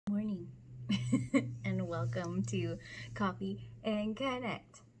and welcome to Coffee and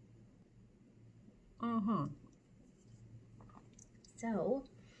Connect. So,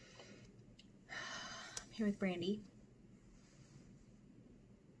 I'm here with Brandy.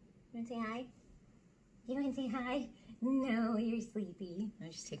 You want to say hi? You want to say hi? No, you're sleepy.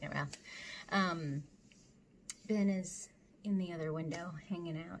 I'm just taking a bath. Ben is in the other window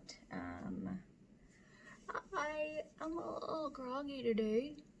hanging out. I'm a little groggy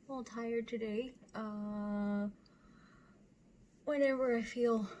today. A little tired today. Whenever I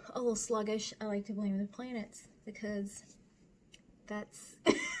feel a little sluggish, I like to blame the planets because that's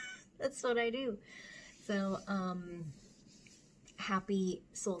that's what I do. So, happy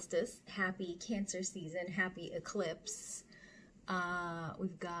solstice, happy Cancer season, happy eclipse.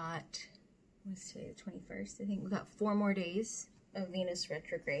 We've got, what's today, the 21st? I think we've got 4 more days of Venus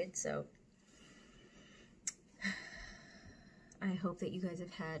retrograde, so I hope that you guys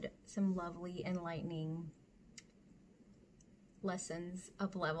have had some lovely, enlightening lessons,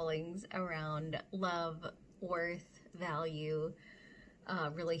 up-levelings around love, worth, value,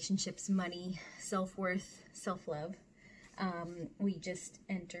 relationships, money, self-worth, self-love. We just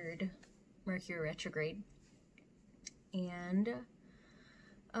entered Mercury retrograde, and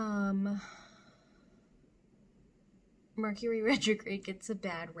Mercury retrograde gets a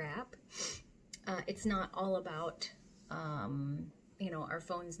bad rap. It's not all about you know, our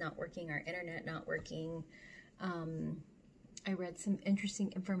phones not working, our internet not working. I read some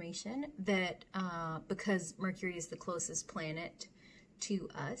interesting information that because Mercury is the closest planet to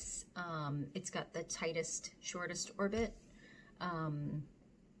us, it's got the tightest, shortest orbit.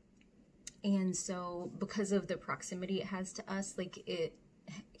 And so because of the proximity it has to us, like, it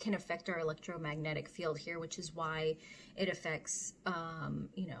can affect our electromagnetic field here, which is why it affects,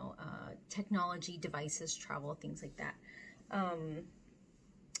 you know, technology, devices, travel, things like that.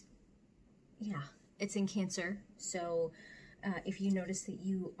 Yeah, it's in Cancer. So if you notice that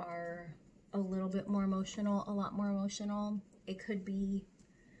you are a little bit more emotional, a lot more emotional, it could be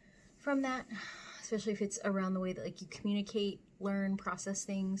from that, especially if it's around the way that, like, you communicate, learn, process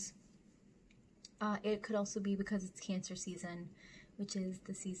things. It could also be because it's Cancer season, which is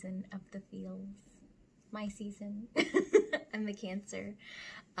the season of the feels. My season. I'm the Cancer.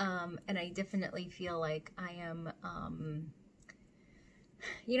 And I definitely feel like I am,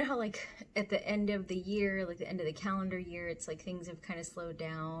 you know how, like, at the end of the year, like the end of the calendar year, it's like things have kind of slowed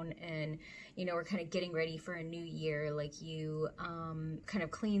down and, you know, we're kind of getting ready for a new year. Like, you kind of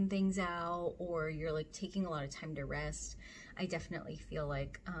clean things out, or you're like taking a lot of time to rest. I definitely feel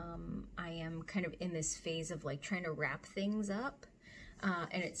like I am kind of in this phase of like trying to wrap things up.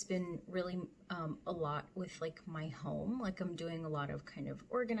 And it's been really a lot with like my home. Like, I'm doing a lot of kind of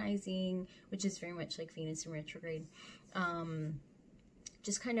organizing, which is very much like Venus in retrograde.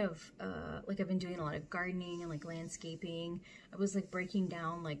 Just kind of like, I've been doing a lot of gardening and like landscaping. I was like breaking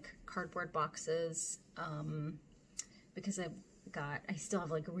down like cardboard boxes because I still have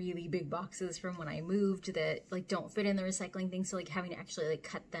like really big boxes from when I moved that like don't fit in the recycling thing. So like having to actually like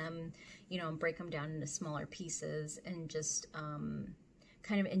cut them, you know, and break them down into smaller pieces, and just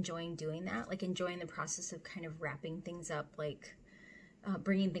kind of enjoying doing that, like enjoying the process of kind of wrapping things up, like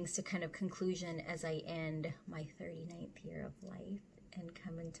bringing things to kind of conclusion as I end my 39th year of life and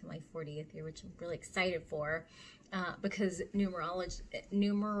come into my 40th year, which I'm really excited for, because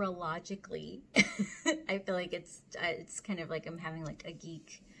numerologically, I feel like it's kind of like I'm having like a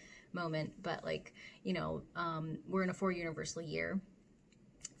geek moment, but like, you know, we're in a 4 universal year.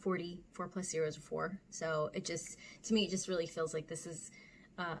 4 plus 0 is 4. So it just, to me, it just really feels like this is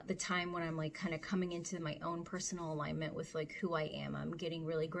the time when I'm like kind of coming into my own personal alignment with like who I am. I'm getting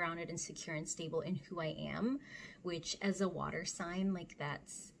really grounded and secure and stable in who I am, which as a water sign, like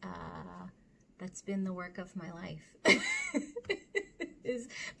that's been the work of my life, is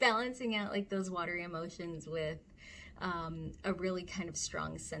balancing out like those watery emotions with a really kind of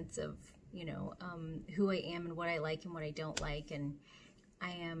strong sense of, you know, who I am and what I like and what I don't like. And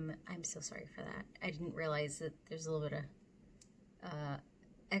I'm so sorry for that. I didn't realize that there's a little bit of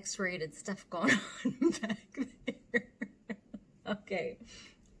X-rated stuff going on back there. Okay.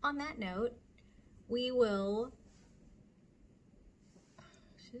 On that note, we will,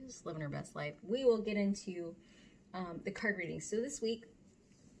 she's just living her best life. We will get into the card readings. So this week,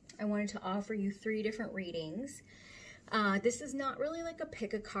 I wanted to offer you 3 different readings. This is not really like a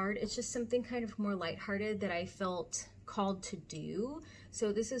pick a card. It's just something kind of more lighthearted that I felt called to do.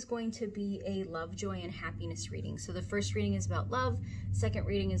 So this is going to be a love, joy, and happiness reading. So the first reading is about love, second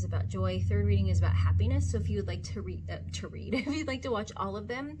reading is about joy, third reading is about happiness. So if you would like to read, if you'd like to watch all of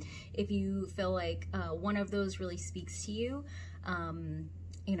them, if you feel like one of those really speaks to you,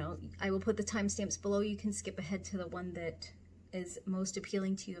 you know, I will put the timestamps below. You can skip ahead to the one that is most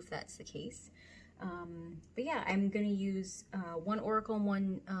appealing to you if that's the case. But yeah, I'm going to use one oracle and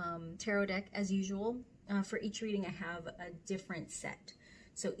one tarot deck as usual. For each reading, I have a different set.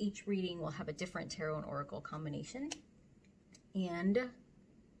 So each reading will have a different tarot and oracle combination. And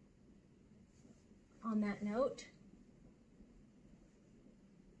on that note,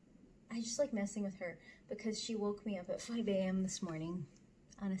 I just like messing with her because she woke me up at 5 a.m. this morning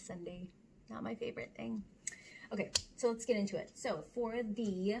on a Sunday. Not my favorite thing. Okay, so let's get into it. So for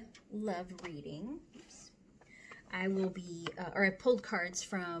the love reading, I will be, or I pulled cards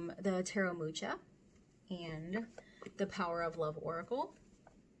from the Tarot Mucha and the Power of Love Oracle.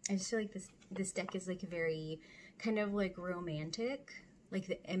 I just feel like this deck is like very kind of like romantic. Like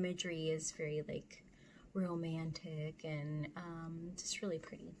the imagery is very like romantic and just really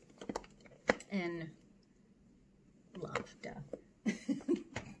pretty. And love, duh.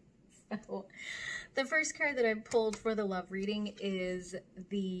 So the first card that I pulled for the love reading is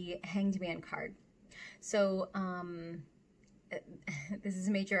the Hanged Man card. So this is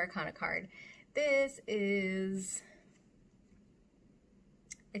a Major Arcana card. This is,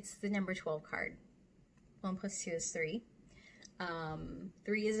 it's the number 12 card. 1 plus 2 is 3.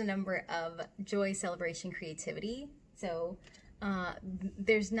 3 is a number of joy, celebration, creativity. So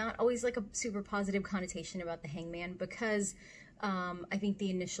there's not always like a super positive connotation about the hangman because I think the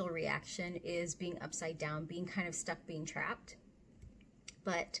initial reaction is being upside down, being kind of stuck, being trapped.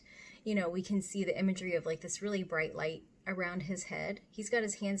 But, you know, we can see the imagery of like this really bright light around his head. He's got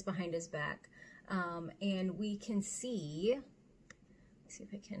his hands behind his back. And we can see, let's see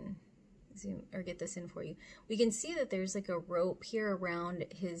if I can zoom or get this in for you. We can see that there's like a rope here around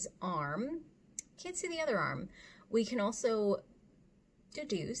his arm. Can't see the other arm. We can also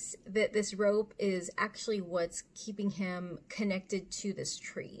deduce that this rope is actually what's keeping him connected to this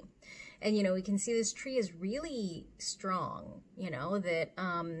tree. And, you know, we can see this tree is really strong, you know, that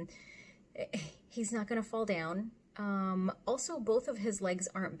he's not going to fall down. Also, both of his legs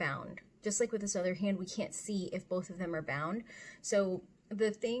aren't bound. Just like with this other hand, we can't see if both of them are bound. So the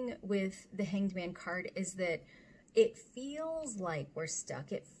thing with the Hanged Man card is that it feels like we're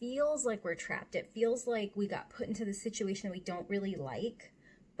stuck. It feels like we're trapped. It feels like we got put into the situation that we don't really like.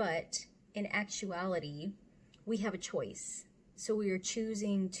 But in actuality, we have a choice. So we are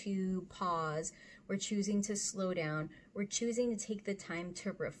choosing to pause. We're choosing to slow down. We're choosing to take the time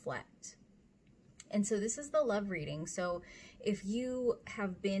to reflect. And so this is the love reading. So if you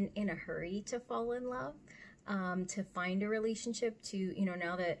have been in a hurry to fall in love, to find a relationship, to, you know,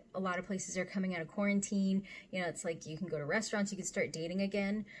 now that a lot of places are coming out of quarantine, you know, it's like you can go to restaurants, you can start dating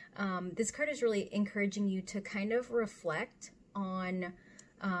again. This card is really encouraging you to kind of reflect on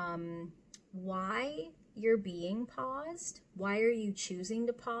why you're being paused, why are you choosing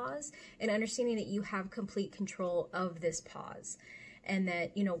to pause, and understanding that you have complete control of this pause. And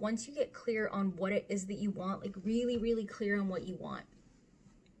that, you know, once you get clear on what it is that you want, like really, really clear on what you want,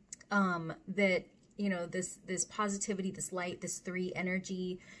 that, you know, this positivity, this light, this 3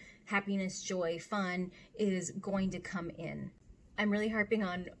 energy, happiness, joy, fun is going to come in. I'm really harping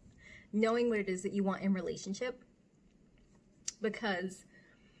on knowing what it is that you want in relationship because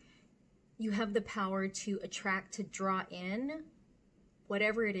you have the power to attract, to draw in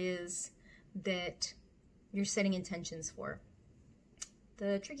whatever it is that you're setting intentions for.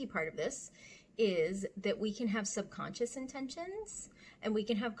 The tricky part of this is that we can have subconscious intentions and we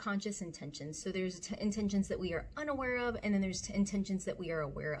can have conscious intentions. So there's intentions that we are unaware of, and then there's intentions that we are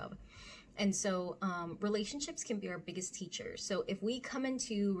aware of. And so relationships can be our biggest teachers. So if we come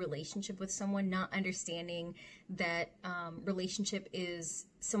into relationship with someone not understanding that relationship is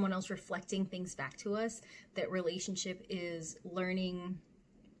someone else reflecting things back to us, that relationship is learning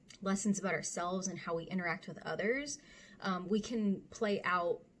lessons about ourselves and how we interact with others, we can play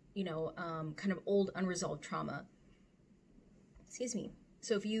out, you know, kind of old unresolved trauma. Excuse me.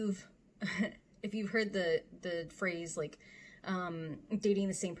 So if you've if you've heard the phrase like dating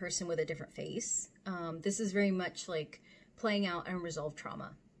the same person with a different face, this is very much like playing out unresolved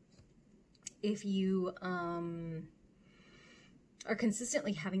trauma. If you are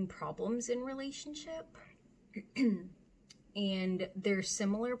consistently having problems in relationship and they're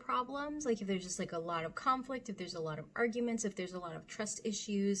similar problems, like if there's just like a lot of conflict, if there's a lot of arguments, if there's a lot of trust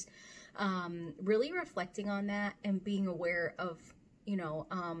issues, really reflecting on that and being aware of, you know,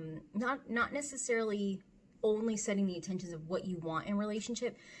 not necessarily only setting the intentions of what you want in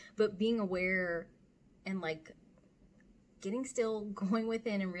relationship, but being aware and like getting still, going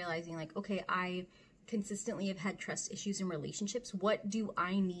within and realizing like, okay, I consistently have had trust issues in relationships. What do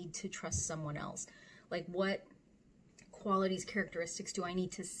I need to trust someone else? Like what qualities, characteristics do I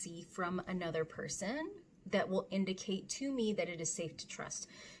need to see from another person that will indicate to me that it is safe to trust?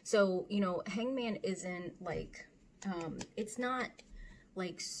 So, you know, Hangman isn't like, it's not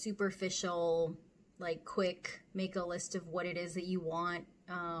like superficial, like quick, make a list of what it is that you want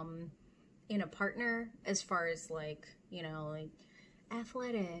in a partner, as far as like, you know, like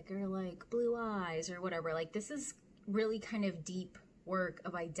athletic or like blue eyes or whatever. Like, this is really kind of deep work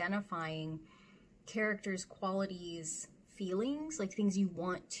of identifying characters, qualities, feelings, like things you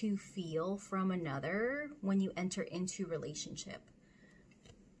want to feel from another when you enter into relationship.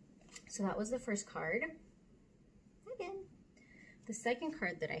 So that was the first card. Again, the second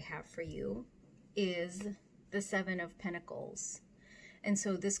card that I have for you is the Seven of Pentacles. And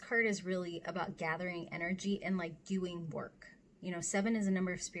so this card is really about gathering energy and like doing work. You know, 7 is a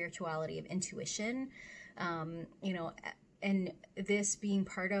number of spirituality, of intuition, you know, and this being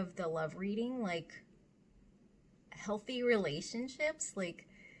part of the love reading, like healthy relationships, like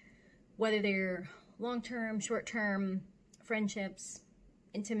whether they're long-term, short-term friendships,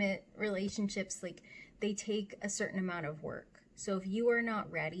 intimate relationships, like they take a certain amount of work. So if you are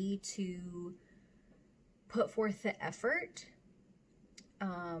not ready to put forth the effort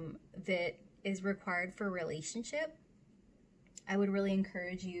that is required for a relationship, I would really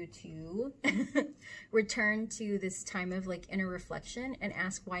encourage you to return to this time of like inner reflection and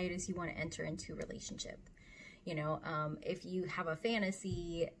ask why it is you want to enter into a relationship. You know, if you have a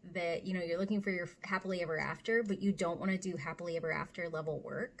fantasy that, you know, you're looking for your happily ever after, but you don't want to do happily ever after level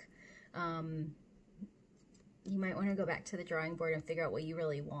work, you might want to go back to the drawing board and figure out what you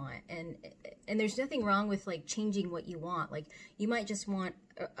really want. And there's nothing wrong with like changing what you want. Like, you might just want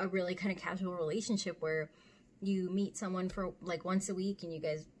a really kind of casual relationship where you meet someone for like once a week and you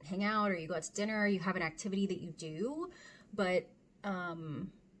guys hang out, or you go out to dinner, or you have an activity that you do. But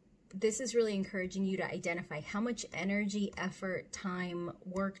this is really encouraging you to identify how much energy, effort, time,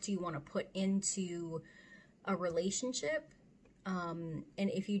 work do you want to put into a relationship. And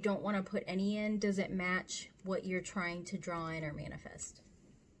if you don't want to put any in, does it match what you're trying to draw in or manifest?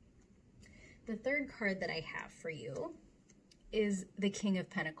 The third card that I have for you is the King of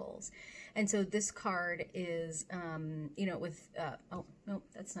Pentacles. And so this card is, you know, with, oh, no,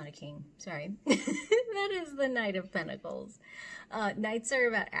 that's not a king. Sorry. That is the Knight of Pentacles. Knights are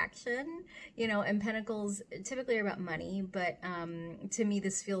about action, you know, and Pentacles typically are about money. But to me,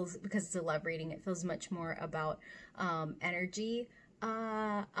 this feels, because it's a love reading, it feels much more about energy.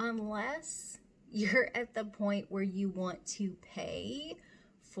 Unless you're at the point where you want to pay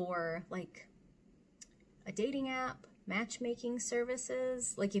for like a dating app, matchmaking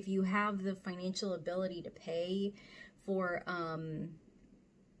services. Like, if you have the financial ability to pay for some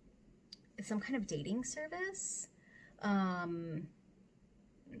kind of dating service,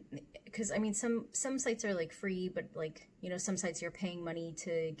 because I mean, some sites are like free, but like, you know, some sites you're paying money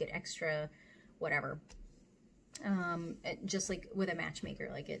to get extra whatever. Just like with a matchmaker,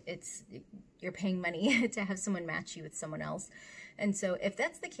 like you're paying money to have someone match you with someone else. And so if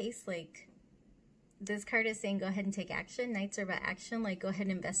that's the case, like, this card is saying go ahead and take action. Knights are about action, like go ahead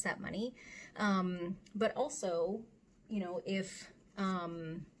and invest that money. But also, you know, if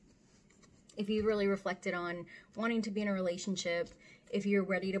you really reflected on wanting to be in a relationship, if you're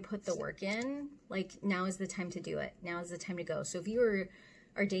ready to put the work in, like, now is the time to do it. Now is the time to go. So if you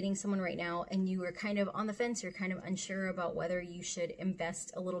are dating someone right now and you are kind of on the fence, you're kind of unsure about whether you should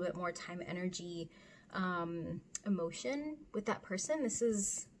invest a little bit more time, energy, emotion with that person, this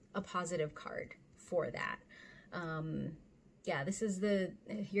is a positive card for that. Yeah, this is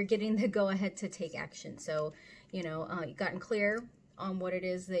you're getting the go ahead to take action. So, you know, you've gotten clear on what it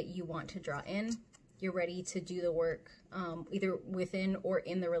is that you want to draw in. You're ready to do the work, either within or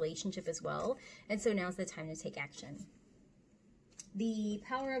in the relationship as well. And so now's the time to take action. The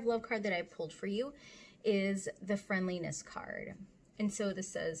Power of Love card that I pulled for you is the Friendliness card. And so this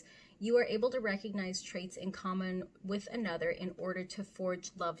says, you are able to recognize traits in common with another in order to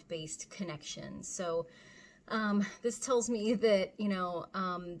forge love-based connections. So this tells me that, you know,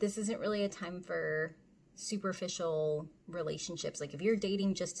 this isn't really a time for superficial relationships. Like, if you're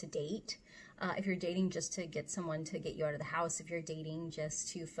dating just to date, if you're dating just to get someone to get you out of the house, if you're dating just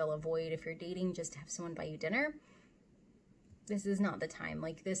to fill a void, if you're dating just to have someone buy you dinner, this is not the time.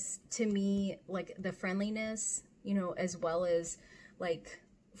 Like, this, to me, like the friendliness, you know, as well as like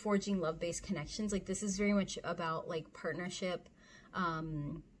forging love-based connections, like this is very much about like partnership,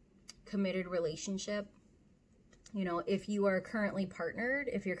 committed relationship. You know, if you are currently partnered,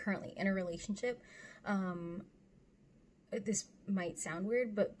 if you're currently in a relationship, this might sound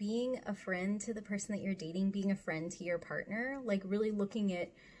weird, but being a friend to the person that you're dating, being a friend to your partner, like really looking at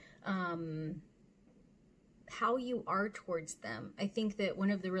how you are towards them. I think that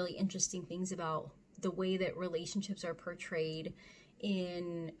one of the really interesting things about the way that relationships are portrayed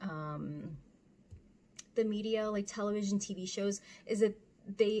in the media, like television, TV shows, is that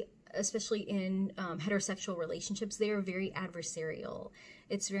they, especially in heterosexual relationships, they are very adversarial.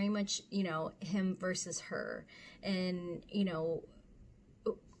 It's very much, you know, him versus her. And, you know,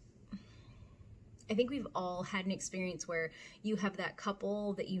 I think we've all had an experience where you have that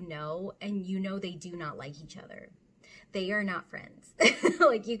couple that you know, and you know they do not like each other. They are not friends.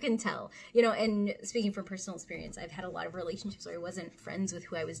 Like, you can tell, you know. And speaking from personal experience, I've had a lot of relationships where I wasn't friends with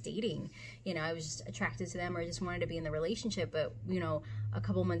who I was dating. You know, I was just attracted to them, or I just wanted to be in the relationship. But, you know, a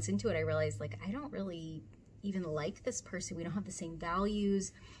couple months into it, I realized, like, I don't really even like this person. We don't have the same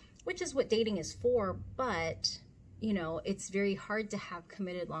values, which is what dating is for. But, you know, it's very hard to have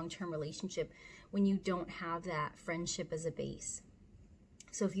committed long-term relationship when you don't have that friendship as a base.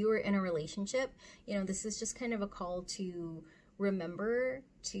 So if you were in a relationship, you know, this is just kind of a call to remember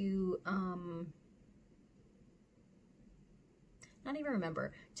to, not even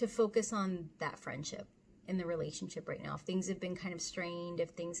remember, to focus on that friendship in the relationship right now. If things have been kind of strained,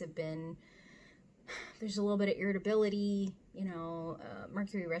 if things have been, there's a little bit of irritability, you know,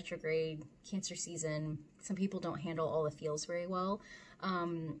 Mercury retrograde, Cancer season, some people don't handle all the feels very well.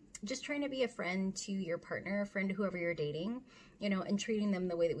 Just trying to be a friend to your partner, a friend to whoever you're dating, you know, and treating them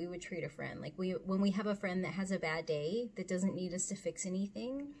the way that we would treat a friend. Like, when we have a friend that has a bad day, that doesn't need us to fix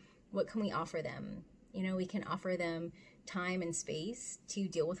anything, what can we offer them? You know, we can offer them time and space to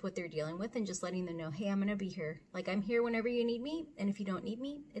deal with what they're dealing with, and just letting them know, hey, I'm going to be here. Like, I'm here whenever you need me. And if you don't need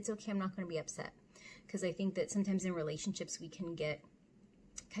me, it's okay. I'm not going to be upset. Because I think that sometimes in relationships we can get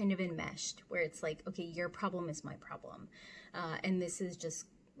kind of enmeshed, where it's like, okay, your problem is my problem. And this is just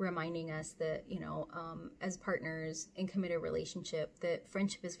reminding us that, you know, as partners in committed relationship, that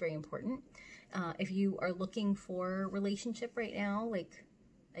friendship is very important. If you are looking for a relationship right now, like,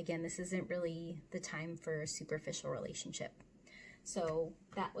 again, this isn't really the time for a superficial relationship. So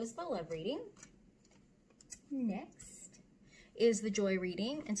that was the love reading. Next is the joy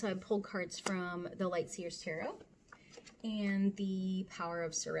reading. And so I pulled cards from the Light Seers Tarot and the Power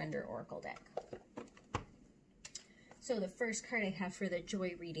of Surrender Oracle deck. So the first card I have for the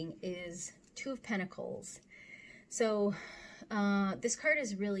joy reading is Two of Pentacles. So this card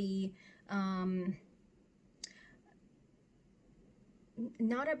is really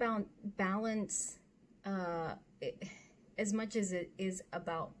not about balance as much as it is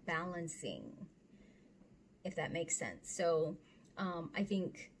about balancing, if that makes sense. So I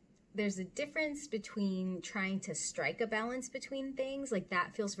think there's a difference between trying to strike a balance between things. Like,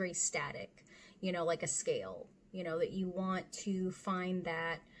 that feels very static, you know, like a scale, you know, that you want to find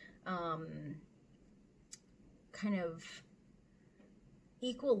that kind of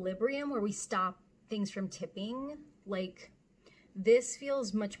equilibrium where we stop things from tipping. Like, this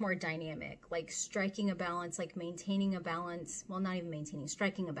feels much more dynamic, like striking a balance, like maintaining a balance. Well, not even maintaining,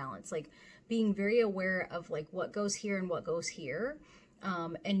 striking a balance, like being very aware of like what goes here and what goes here.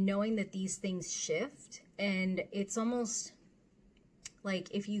 And knowing that these things shift. And it's almost like,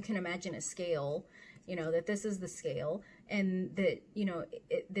 if you can imagine a scale, you know, that this is the scale, and that, you know,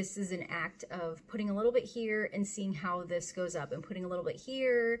 this is an act of putting a little bit here and seeing how this goes up, and putting a little bit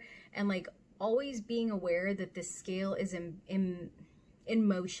here, and like always being aware that this scale is in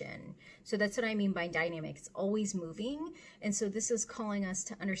motion. So that's what I mean by dynamic. It's always moving. And so this is calling us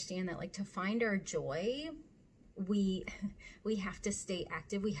to understand that, like, to find our joy, we have to stay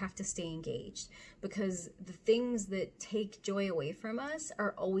active. We have to stay engaged, because the things that take joy away from us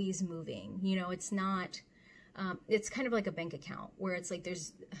are always moving. You know, it's not, it's kind of like a bank account where it's like,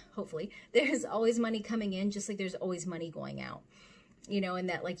 hopefully there's always money coming in, just like there's always money going out, you know, and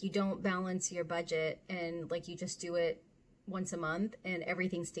that, like, you don't balance your budget and like you just do it once a month and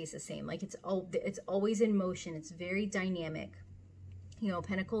everything stays the same. Like, it's always in motion. It's very dynamic. You know,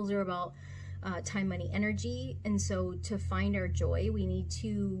 Pentacles are about time, money, energy. And so to find our joy, we need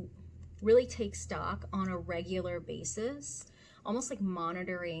to really take stock on a regular basis, almost like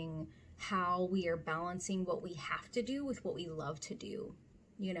monitoring how we are balancing what we have to do with what we love to do,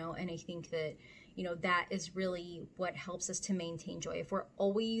 you know. And I think that, you know, that is really what helps us to maintain joy. If we're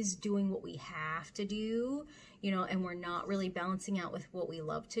always doing what we have to do, you know, and we're not really balancing out with what we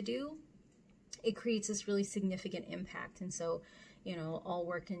love to do, it creates this really significant impact. And so, you know, all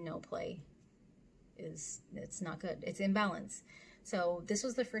work and no play it's not good. It's imbalance. So this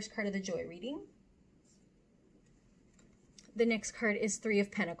was the first card of the joy reading. The next card is Three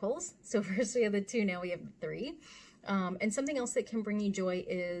of Pentacles. So first we have the two, now we have the three. And something else that can bring you joy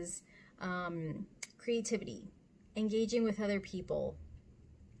is creativity, engaging with other people,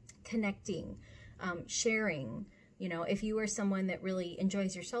 connecting, sharing. You know, if you are someone that really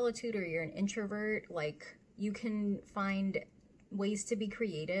enjoys your solitude or you're an introvert, like, you can find ways to be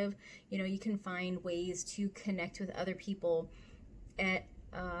creative. You know, you can find ways to connect with other people at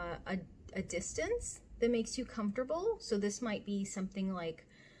a distance that makes you comfortable. So this might be something like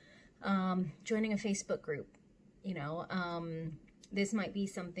joining a Facebook group. You know, this might be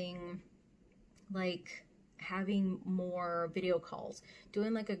something like having more video calls,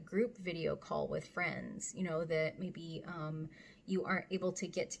 doing like a group video call with friends, you know, that maybe you aren't able to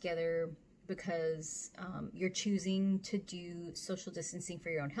get together because you're choosing to do social distancing for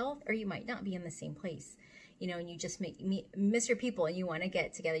your own health, or you might not be in the same place, you know, and you just miss your people and you want to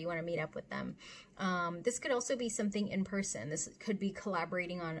get together, you want to meet up with them. This could also be something in person. This could be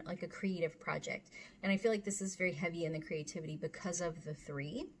collaborating on like a creative project. And I feel like this is very heavy in the creativity because of the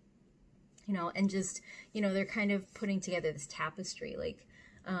 3. You know, and just, you know, they're kind of putting together this tapestry, like,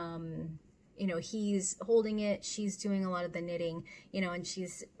 you know, he's holding it, she's doing a lot of the knitting, you know, and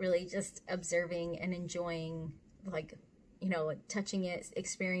she's really just observing and enjoying, like, you know, touching it,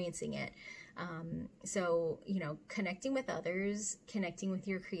 experiencing it. So, you know, connecting with others, connecting with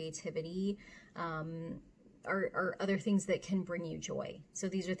your creativity, are other things that can bring you joy. So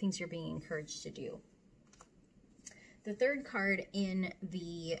these are things you're being encouraged to do. The 3rd card in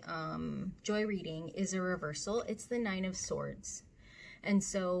the joy reading is a reversal. It's the 9 of Swords. And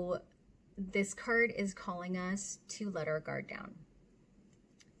so this card is calling us to let our guard down.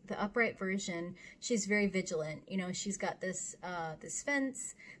 The upright version, she's very vigilant. You know, she's got this this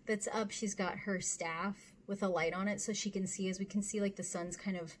fence that's up. She's got her staff with a light on it so she can see, as we can see, like the sun's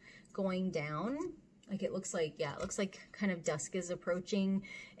kind of going down. Like it looks like, yeah, it looks like kind of dusk is approaching,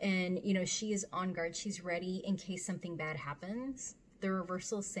 and, you know, she is on guard. She's ready in case something bad happens. The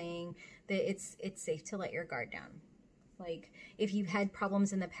reversal is saying that it's safe to let your guard down. Like, if you've had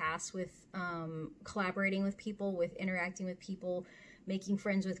problems in the past with collaborating with people, with interacting with people, making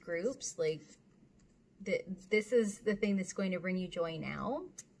friends with groups, like, this is the thing that's going to bring you joy now,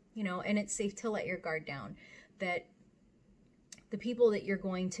 you know, and it's safe to let your guard down. That the people that you're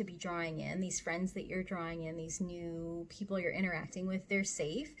going to be drawing in, these friends that you're drawing in, these new people you're interacting with, they're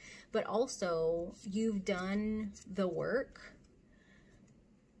safe, but also you've done the work,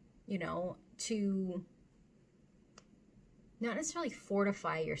 you know, to not necessarily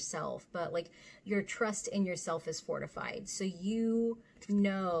fortify yourself, but like your trust in yourself is fortified. So you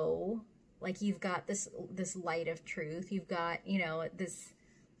know, like, you've got this light of truth. You've got, you know, this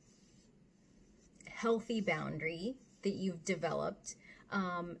healthy boundary that you've developed,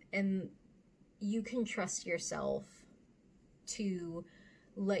 and you can trust yourself to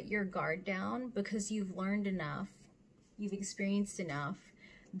let your guard down because you've learned enough, you've experienced enough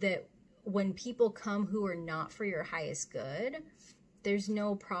that when people come who are not for your highest good, there's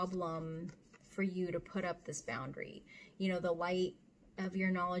no problem for you to put up this boundary. You know, the light of your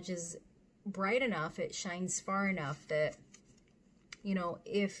knowledge is bright enough, it shines far enough that, you know,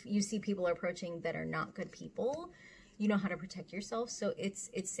 if you see people approaching that are not good people, you know how to protect yourself. So it's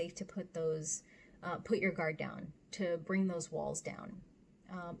safe to put those, put your guard down, to bring those walls down.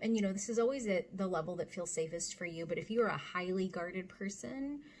 And, you know, this is always at the level that feels safest for you. But if you are a highly guarded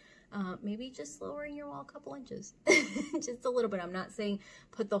person, maybe just lowering your wall a couple inches, just a little bit. I'm not saying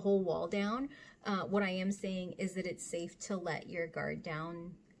put the whole wall down. What I am saying is that it's safe to let your guard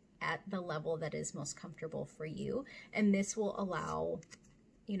down at the level that is most comfortable for you. And this will allow,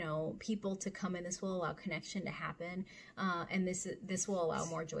 you know, people to come in. This will allow connection to happen. And this will allow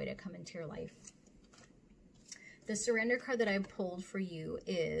more joy to come into your life. The surrender card that I pulled for you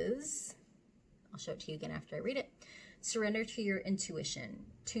is, I'll show it to you again after I read it. Surrender to your intuition.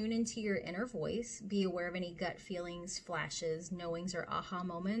 Tune into your inner voice. Be aware of any gut feelings, flashes, knowings, or aha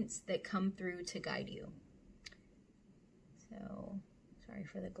moments that come through to guide you. So, sorry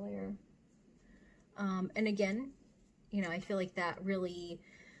for the glare. And again, you know, I feel like that really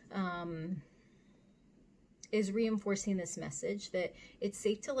is reinforcing this message that it's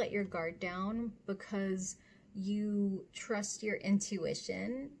safe to let your guard down because you trust your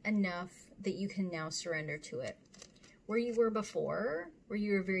intuition enough that you can now surrender to it. Where you were before, where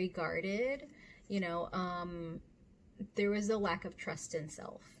you were very guarded, you know, there was a lack of trust in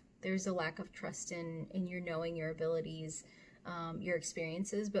self. There's a lack of trust in your knowing, your abilities, your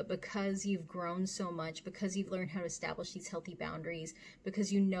experiences. But because you've grown so much, because you've learned how to establish these healthy boundaries,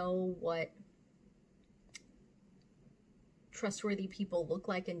 because you know what trustworthy people look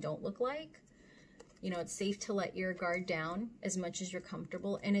like and don't look like, you know, it's safe to let your guard down as much as you're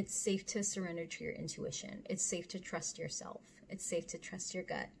comfortable, and it's safe to surrender to your intuition. It's safe to trust yourself. It's safe to trust your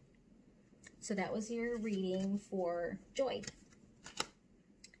gut. So that was your reading for joy.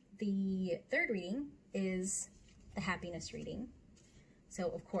 the third reading is the happiness reading. So,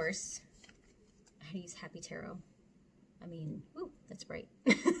 of course, I had to use Happy Tarot. I mean, ooh, that's bright.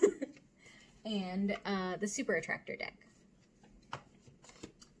 And the Super Attractor deck.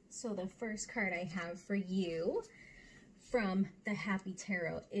 So the first card I have for you from the Happy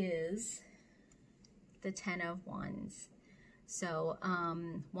Tarot is the Ten of Wands. So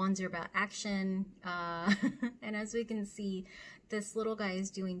wands are about action, and as we can see, this little guy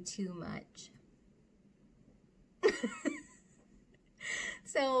is doing too much.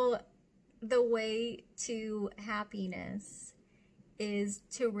 So the way to happiness is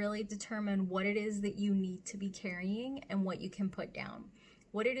to really determine what it is that you need to be carrying and what you can put down.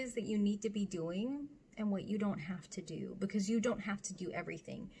 What it is that you need to be doing and what you don't have to do, because you don't have to do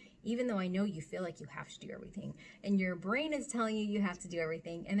everything. Even though I know you feel like you have to do everything, and your brain is telling you you have to do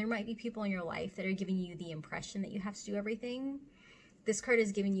everything, and there might be people in your life that are giving you the impression that you have to do everything. This card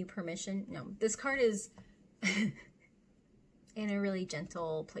is giving you permission. No, this card is in a really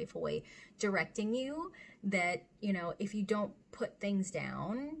gentle, playful way, directing you that, you know, if you don't put things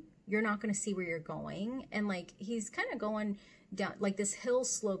down, you're not going to see where you're going. And like, he's kind of going down, like this hill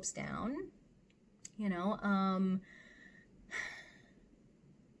slopes down, you know,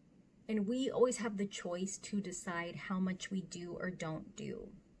 and we always have the choice to decide how much we do or don't do.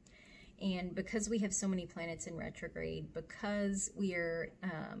 And because we have so many planets in retrograde, because we are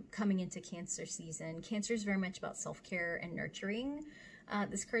coming into Cancer season, Cancer is very much about self-care and nurturing.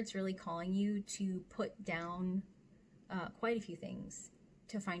 This card's really calling you to put down quite a few things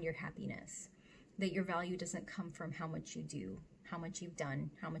to find your happiness. That your value doesn't come from how much you do, how much you've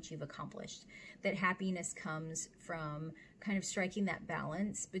done, how much you've accomplished. That happiness comes from kind of striking that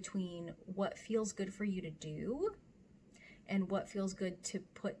balance between what feels good for you to do and what feels good to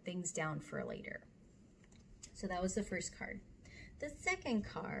put things down for later. So that was the first card. The second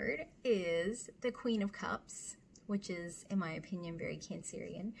card is the Queen of Cups, which is, in my opinion, very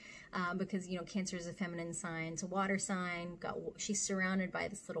Cancerian, because, you know, Cancer is a feminine sign, it's a water sign. She's surrounded by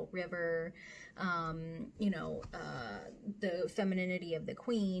this little river, you know, the femininity of the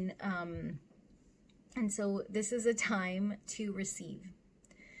Queen. And so this is a time to receive.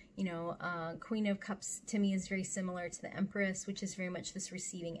 You know, Queen of Cups to me is very similar to the Empress, which is very much this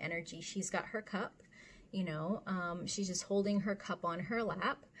receiving energy. She's got her cup, you know, she's just holding her cup on her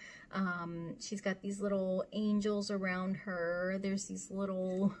lap. She's got these little angels around her. There's these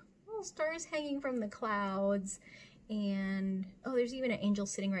little stars hanging from the clouds. And, oh, there's even an angel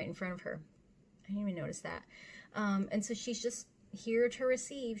sitting right in front of her. I didn't even notice that. And so she's just here to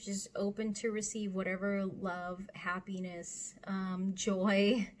receive. She's open to receive whatever love, happiness,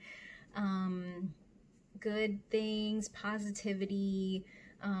 joy, good things, positivity.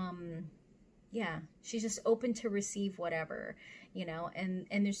 Yeah, she's just open to receive whatever, you know, and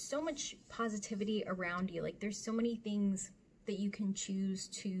there's so much positivity around you. Like, there's so many things that you can choose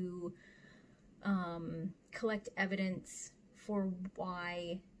to collect evidence for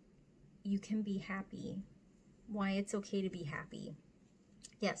why you can be happy, why it's okay to be happy.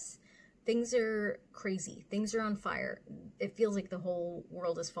 Yes, things are crazy. Things are on fire. It feels like the whole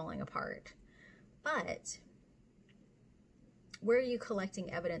world is falling apart. But where are you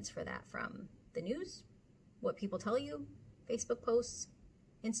collecting evidence for that from? The news? What people tell you? Facebook posts?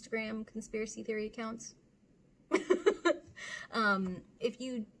 Instagram conspiracy theory accounts? If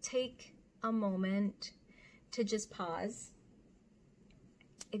you take a moment to just pause,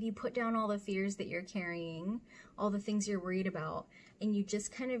 if you put down all the fears that you're carrying, all the things you're worried about, and you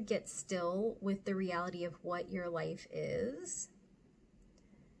just kind of get still with the reality of what your life is,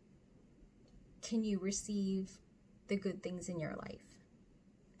 can you receive the good things in your life?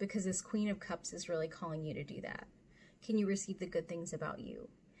 Because this Queen of Cups is really calling you to do that. Can you receive the good things about you?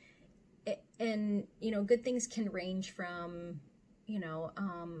 And, you know, good things can range from, you know,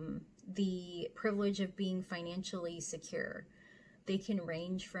 the privilege of being financially secure. They can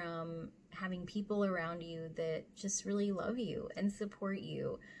range from having people around you that just really love you and support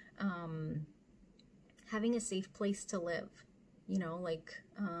you. Having a safe place to live, you know, like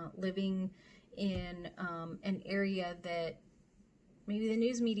living in an area that maybe the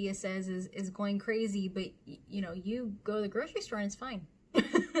news media says is going crazy, but, you know, you go to the grocery store and it's fine,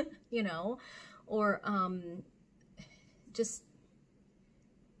 you know, or just,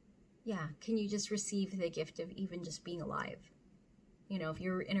 yeah, can you just receive the gift of even just being alive? You know, if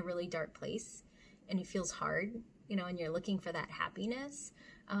you're in a really dark place and it feels hard, you know, and you're looking for that happiness,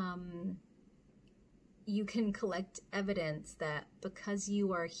 you can collect evidence that because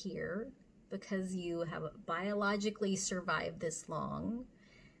you are here, because you have biologically survived this long,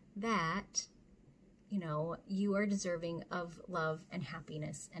 that you know, you are deserving of love and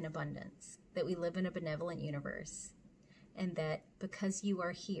happiness and abundance, that we live in a benevolent universe, and that because you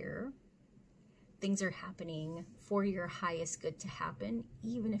are here, things are happening for your highest good to happen,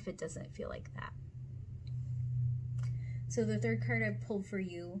 even if it doesn't feel like that. So the third card I pulled for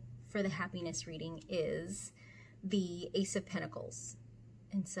you for the happiness reading is the Ace of Pentacles.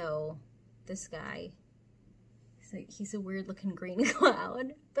 And so this guy, he's a weird looking green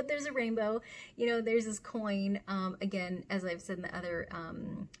cloud, but there's a rainbow. You know, there's this coin. Again, as I've said in the other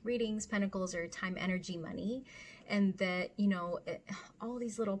readings, pentacles are time, energy, money. And that, you know, all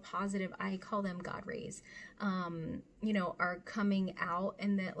these little positive, I call them God rays, you know, are coming out,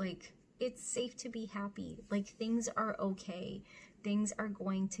 and that, like, it's safe to be happy. Like, things are okay. Things are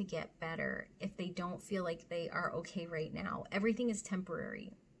going to get better if they don't feel like they are okay right now. Everything is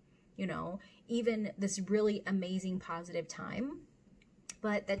temporary, you know, even this really amazing positive time.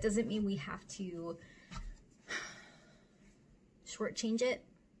 But that doesn't mean we have to shortchange it,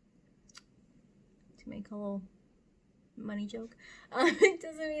 to make a little money joke. It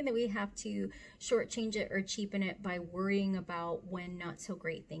doesn't mean that we have to shortchange it or cheapen it by worrying about when not so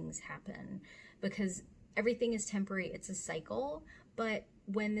great things happen, because everything is temporary. It's a cycle. But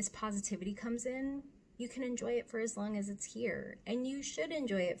when this positivity comes in, you can enjoy it for as long as it's here, and you should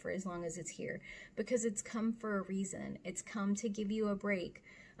enjoy it for as long as it's here, because it's come for a reason. It's come to give you a break,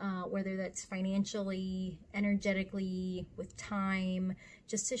 whether that's financially, energetically, with time,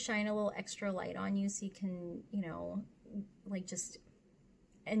 just to shine a little extra light on you so you can, you know, like, just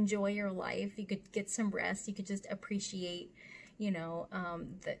enjoy your life. You could get some rest. You could just appreciate, you know,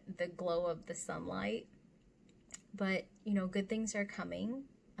 the glow of the sunlight. But, you know, good things are coming,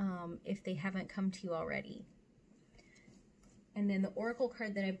 if they haven't come to you already. And then the oracle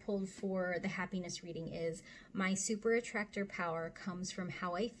card that I pulled for the happiness reading is, my super attractor power comes from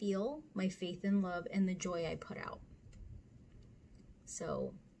how I feel, my faith in love, and the joy I put out.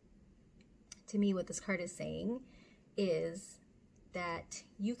 So to me, what this card is saying is that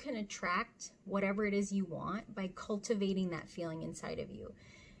you can attract whatever it is you want by cultivating that feeling inside of you.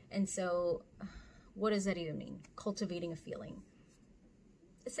 And so what does that even mean? Cultivating a feeling.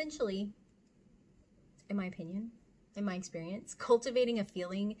 Essentially, in my opinion, in my experience, cultivating a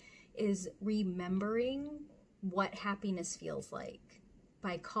feeling is remembering what happiness feels like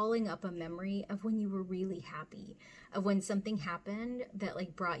by calling up a memory of when you were really happy, of when something happened that,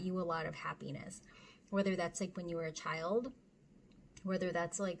 like, brought you a lot of happiness. Whether that's like when you were a child, whether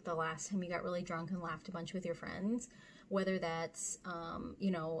that's like the last time you got really drunk and laughed a bunch with your friends, whether that's,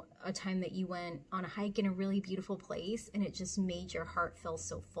 you know, a time that you went on a hike in a really beautiful place and it just made your heart feel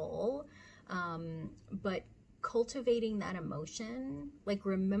so full. But cultivating that emotion, like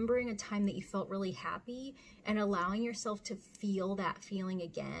remembering a time that you felt really happy and allowing yourself to feel that feeling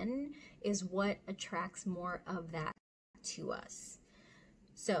again, is what attracts more of that to us.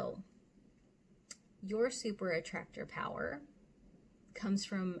 So your super attractor power comes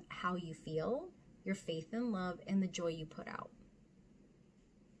from how you feel, your faith in love, and the joy you put out.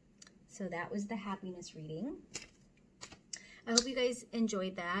 So that was the happiness reading. I hope you guys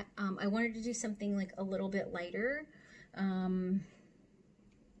enjoyed that. I wanted to do something like a little bit lighter,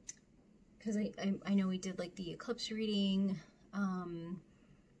 because I know we did like the eclipse reading,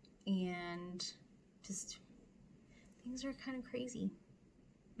 and just things are kind of crazy,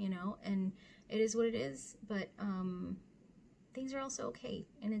 you know, and it is what it is, but things are also okay,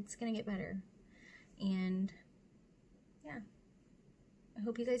 and it's gonna get better. And yeah, I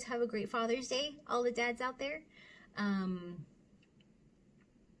hope you guys have a great Father's Day, all the dads out there, and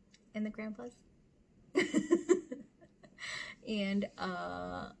the grandpas. And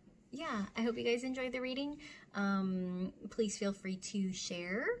yeah, I hope you guys enjoyed the reading. Please feel free to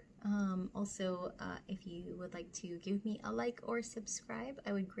share. Also, if you would like to give me a like or subscribe,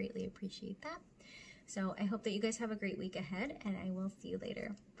 I would greatly appreciate that. So I hope that you guys have a great week ahead, and I will see you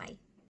later. Bye.